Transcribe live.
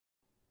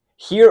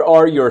Here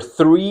are your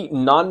 3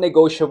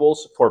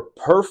 non-negotiables for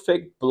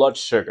perfect blood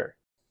sugar.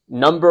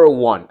 Number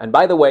 1, and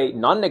by the way,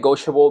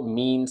 non-negotiable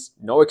means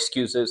no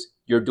excuses,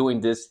 you're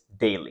doing this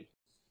daily.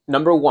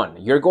 Number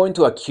 1, you're going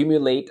to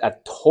accumulate a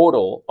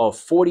total of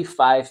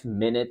 45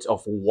 minutes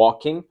of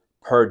walking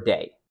per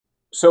day.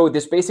 So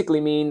this basically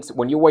means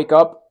when you wake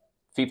up,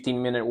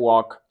 15-minute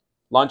walk,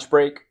 lunch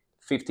break,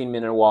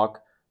 15-minute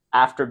walk,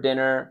 after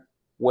dinner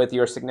with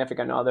your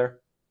significant other,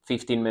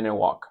 15-minute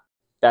walk.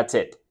 That's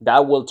it.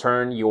 That will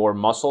turn your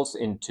muscles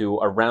into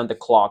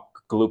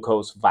around-the-clock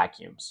glucose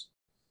vacuums.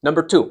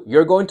 Number 2,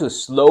 you're going to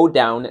slow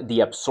down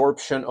the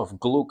absorption of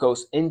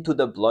glucose into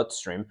the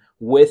bloodstream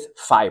with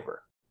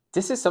fiber.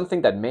 This is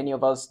something that many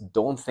of us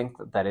don't think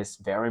that is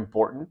very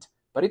important,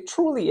 but it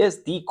truly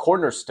is the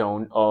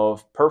cornerstone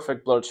of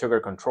perfect blood sugar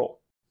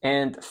control.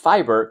 And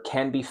fiber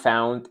can be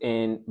found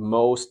in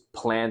most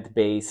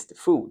plant-based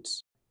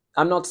foods.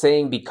 I'm not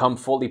saying become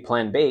fully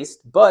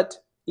plant-based, but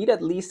eat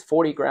at least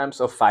 40 grams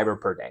of fiber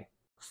per day.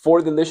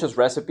 For delicious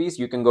recipes,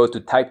 you can go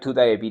to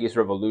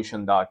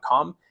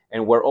type2diabetesrevolution.com,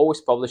 and we're always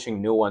publishing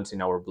new ones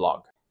in our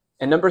blog.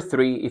 And number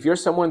 3, if you're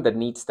someone that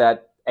needs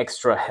that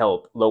extra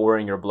help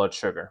lowering your blood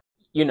sugar,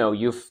 you know,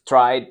 you've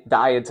tried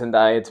diets and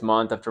diets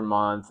month after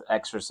month,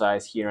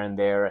 exercise here and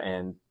there,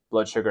 and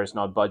blood sugar is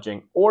not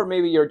budging, or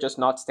maybe you're just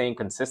not staying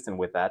consistent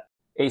with that,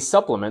 a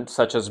supplement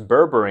such as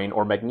berberine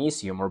or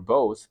magnesium or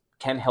both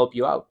can help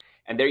you out.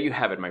 And there you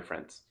have it, my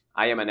friends.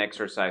 I am an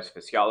exercise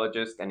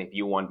physiologist, and if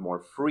you want more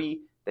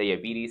free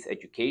diabetes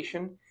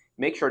education,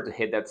 make sure to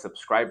hit that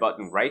subscribe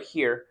button right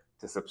here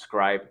to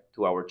subscribe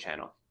to our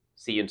channel.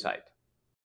 See you inside.